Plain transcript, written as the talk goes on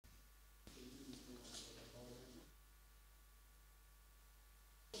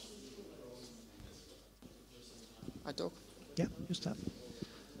I talk? Yeah, you start.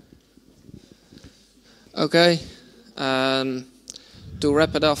 Okay. To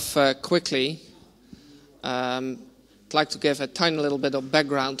wrap it off quickly, I'd like to give a tiny little bit of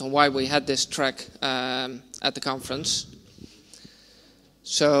background on why we had this track at the conference.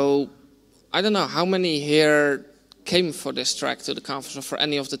 So, I don't know how many here came for this track to the conference or for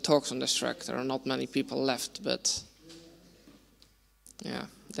any of the talks on this track. There are not many people left, but yeah,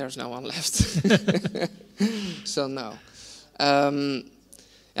 there's no one left. So no.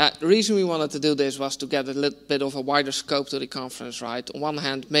 The reason we wanted to do this was to get a little bit of a wider scope to the conference, right? On one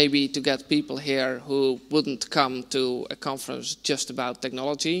hand, maybe to get people here who wouldn't come to a conference just about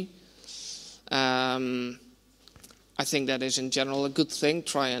technology. I think that is in general a good thing,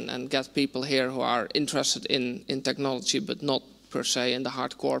 try and get people here who are interested in technology, but not per se in the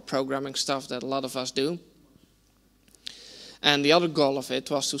hardcore programming stuff that a lot of us do. And the other goal of it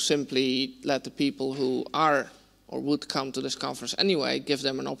was to simply let the people who are or would come to this conference anyway, give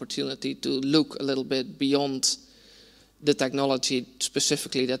them an opportunity to look a little bit beyond the technology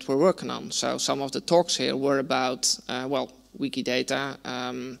specifically that we're working on. So some of the talks here were about, Wikidata,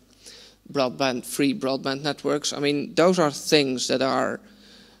 free broadband networks. I mean, those are things that are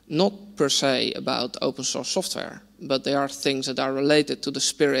not per se about open source software, but they are things that are related to the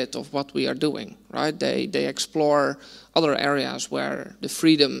spirit of what we are doing, right? They explore other areas where the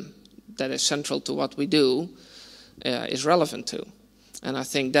freedom that is central to what we do is relevant to. And I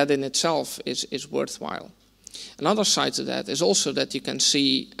think that in itself is worthwhile. Another side to that is also that you can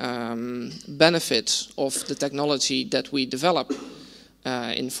see benefits of the technology that we develop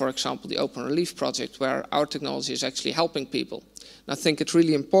in, for example, the Open Relief project, where our technology is actually helping people. And I think it's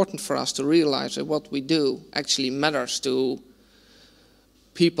really important for us to realize that what we do actually matters to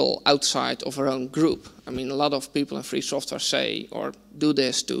people outside of our own group. I mean, a lot of people in free software say or do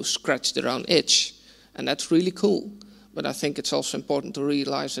this to scratch their own itch. And that's really cool. But I think it's also important to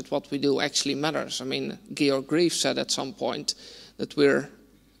realize that what we do actually matters. I mean, Georg Greif said at some point that we're,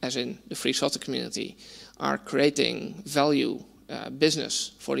 as in the free software community, are creating value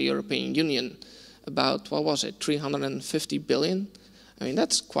business for the European Union about, 350 billion? I mean,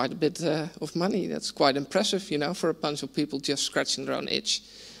 that's quite a bit of money. That's quite impressive, for a bunch of people just scratching their own itch.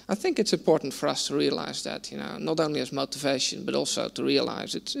 I think it's important for us to realize that, not only as motivation, but also to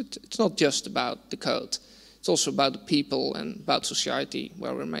realize it's not just about the code. It's also about the people and about society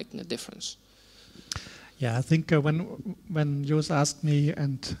where we're making a difference. Yeah, I think when Jos asked me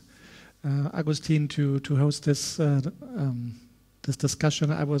and Agustin to host this this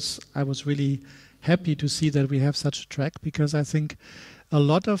discussion, I was really happy to see that we have such a track, because I think a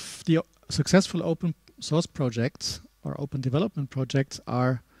lot of the successful open source projects or open development projects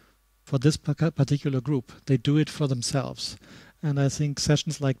are for this particular group. They do it for themselves. And I think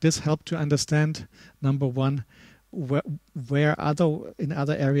sessions like this help to understand, number one, where in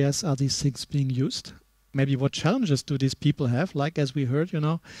other areas are these things being used? Maybe what challenges do these people have? Like, as we heard,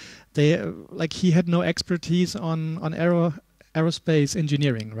 he had no expertise on aerospace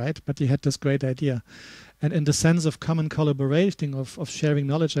engineering, right? But he had this great idea. And in the sense of common collaborating, of sharing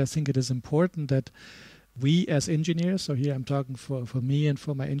knowledge, I think it is important that we as engineers, so here I'm talking for me and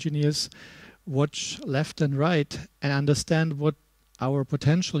for my engineers, watch left and right and understand what our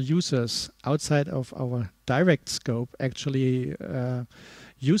potential users outside of our direct scope actually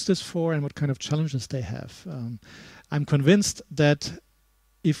use this for and what kind of challenges they have. I'm convinced that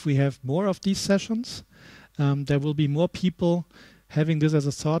if we have more of these sessions, there will be more people having this as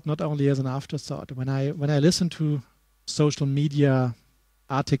a thought, not only as an afterthought. When I listen to social media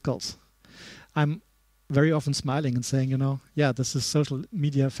articles, I'm very often smiling and saying, yeah, this is social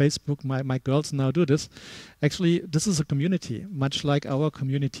media, Facebook, my girls now do this. Actually, this is a community, much like our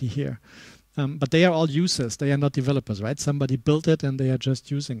community here. But they are all users, they are not developers, right? Somebody built it and they are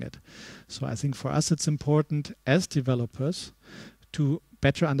just using it. So I think for us it's important as developers to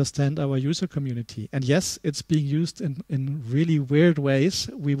better understand our user community. And yes, it's being used in really weird ways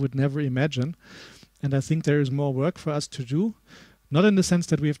we would never imagine. And I think there is more work for us to do, not in the sense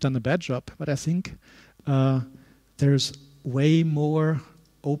that we have done a bad job, but I think there's way more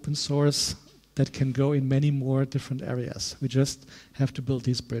open source that can go in many more different areas. We just have to build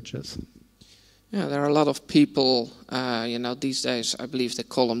these bridges. Yeah, there are a lot of people, these days I believe they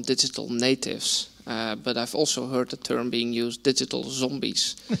call them digital natives. But I've also heard the term being used, digital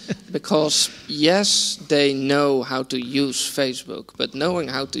zombies. Because yes, they know how to use Facebook, but knowing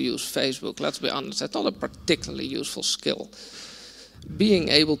how to use Facebook, let's be honest, that's not a particularly useful skill. Being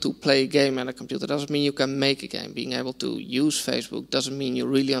able to play a game on a computer doesn't mean you can make a game. Being able to use Facebook doesn't mean you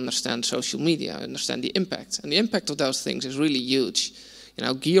really understand social media, understand the impact. And the impact of those things is really huge.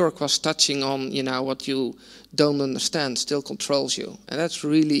 Georg was touching on, what you don't understand still controls you. And that's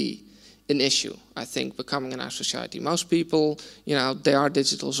really an issue, I think, becoming in our society. Most people, they are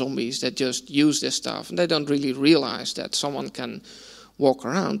digital zombies that just use this stuff, and they don't really realize that someone can walk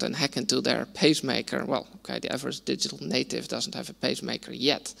around and hack into their pacemaker. Well, okay, the average digital native doesn't have a pacemaker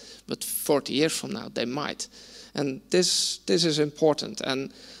yet, but 40 years from now they might. And this is important,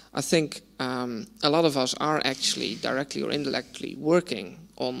 and I think a lot of us are actually directly or indirectly working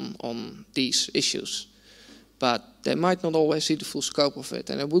on these issues, but they might not always see the full scope of it,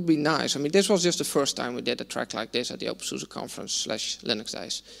 and it would be nice. I mean, this was just the first time we did a track like this at the OpenSUSE conference / Linux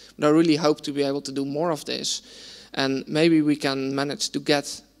Days, but I really hope to be able to do more of this, and maybe we can manage to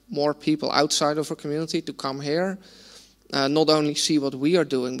get more people outside of our community to come here, not only see what we are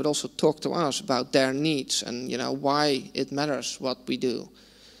doing, but also talk to us about their needs and why it matters what we do.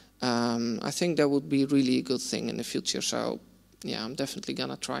 I think that would be really a good thing in the future. So, yeah, I'm definitely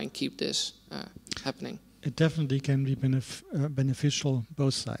gonna try and keep this happening. It definitely can be beneficial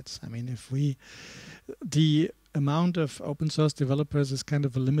both sides. I mean, the amount of open source developers is kind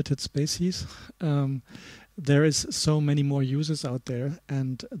of a limited species. There is so many more users out there,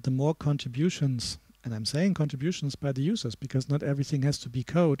 and the more contributions, and I'm saying contributions by the users, because not everything has to be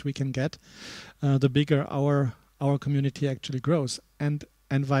code we can get, the bigger our community actually grows.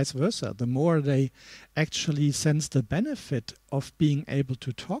 And vice versa. The more they actually sense the benefit of being able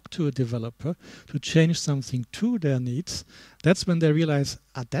to talk to a developer to change something to their needs, that's when they realize,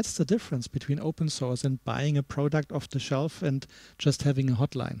 that's the difference between open source and buying a product off the shelf and just having a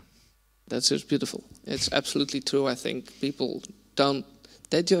hotline. That's just beautiful. It's absolutely true. I think people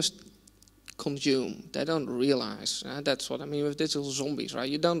they just consume. They don't realize. That's what I mean with digital zombies, right?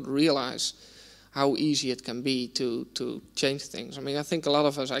 You don't realize how easy it can be to change things. I mean, I think a lot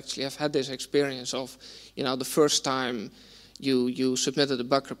of us actually have had this experience of, the first time you submitted a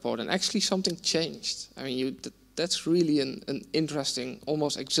bug report and actually something changed. I mean, that's really an interesting,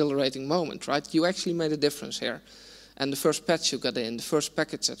 almost exhilarating moment, right? You actually made a difference here. And the first patch you got in, the first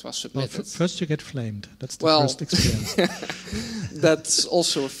package that was submitted. Well, first you get flamed. That's the first experience. That's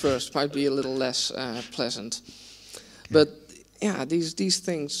also a first. Might be a little less pleasant. Okay. But yeah, these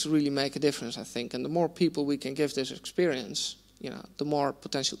things really make a difference, I think. And the more people we can give this experience, the more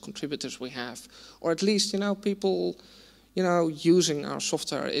potential contributors we have. Or at least, people, using our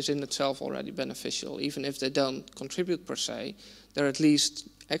software is in itself already beneficial. Even if they don't contribute per se, they're at least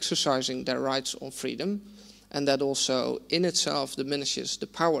exercising their rights on freedom. And that also in itself diminishes the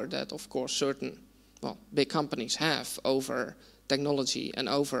power that, of course, certain, big companies have over technology and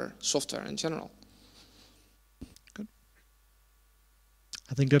over software in general.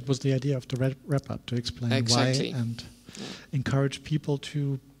 I think that was the idea of the wrap-up, to explain why and encourage people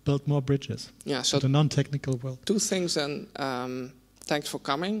to build more bridges to the non-technical world. Two things, and thanks for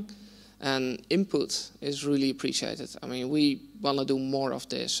coming. And input is really appreciated. I mean, we want to do more of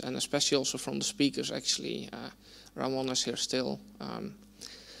this, and especially also from the speakers, actually. Ramon is here still.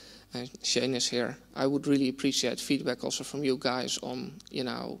 Shane is here. I would really appreciate feedback also from you guys on,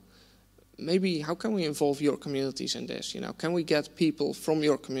 maybe how can we involve your communities in this? Can we get people from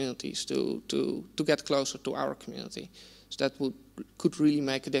your communities to get closer to our community? So that could really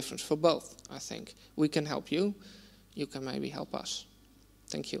make a difference for both, I think. We can help you. You can maybe help us.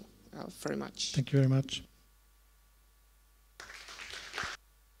 Thank you very much. Thank you very much.